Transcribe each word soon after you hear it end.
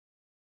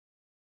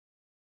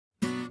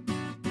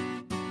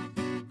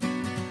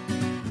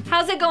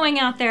How's it going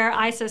out there,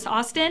 ISES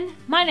Austin?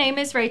 My name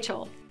is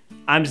Rachel.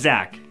 I'm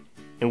Zach,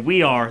 and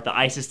we are the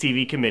ISES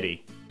TV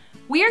Committee.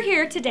 We are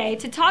here today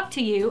to talk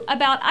to you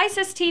about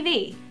ISES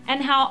TV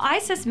and how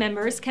ISES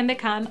members can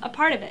become a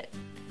part of it.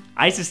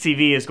 ISES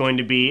TV is going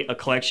to be a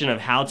collection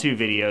of how-to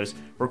videos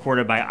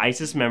recorded by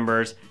ISES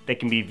members that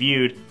can be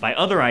viewed by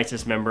other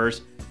ISES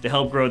members to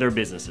help grow their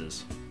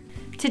businesses.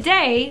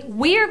 Today,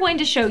 we are going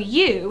to show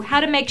you how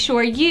to make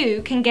sure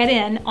you can get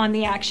in on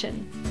the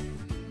action.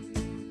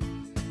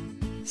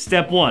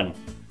 Step 1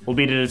 will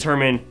be to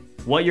determine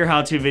what your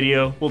how-to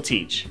video will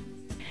teach.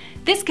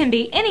 This can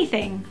be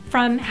anything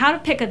from how to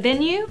pick a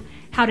venue,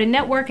 how to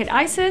network at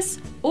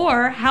ISES,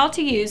 or how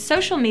to use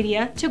social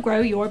media to grow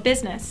your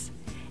business.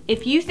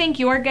 If you think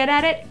you're good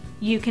at it,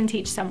 you can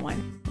teach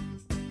someone.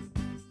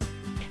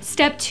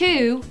 Step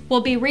 2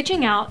 will be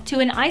reaching out to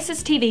an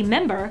ISES TV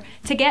member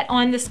to get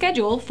on the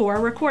schedule for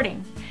a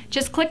recording.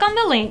 Just click on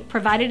the link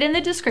provided in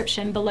the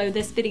description below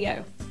this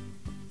video.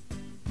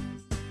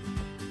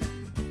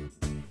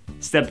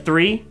 Step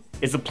 3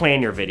 is to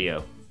plan your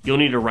video. You'll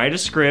need to write a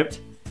script,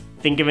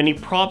 think of any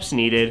props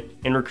needed,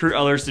 and recruit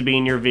others to be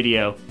in your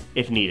video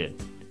if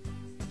needed.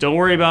 Don't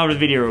worry about the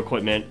video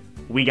equipment,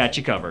 we got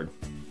you covered.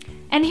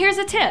 And here's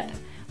a tip.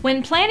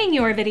 When planning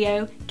your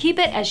video, keep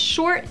it as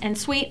short and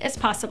sweet as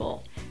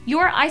possible.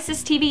 Your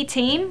ISES TV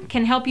team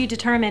can help you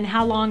determine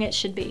how long it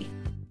should be.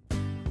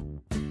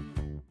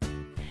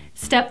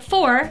 Step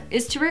 4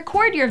 is to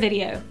record your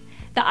video.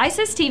 The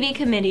ISES TV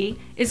committee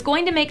is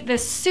going to make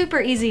this super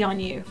easy on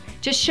you.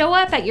 Just show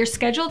up at your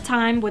scheduled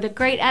time with a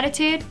great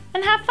attitude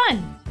and have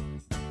fun.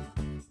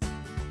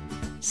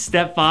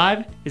 Step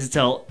 5 is to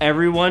tell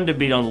everyone to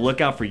be on the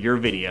lookout for your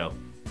video.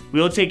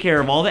 We will take care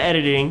of all the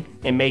editing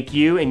and make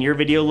you and your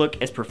video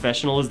look as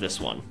professional as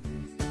this one.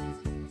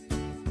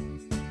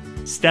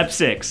 Step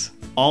 6,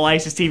 all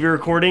ISES TV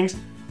recordings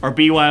are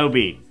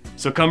BYOB,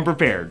 so come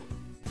prepared.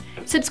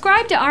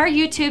 Subscribe to our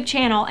YouTube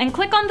channel and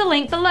click on the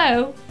link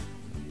below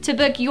to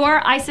book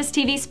your ISES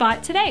TV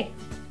spot today.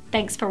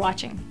 Thanks for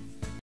watching.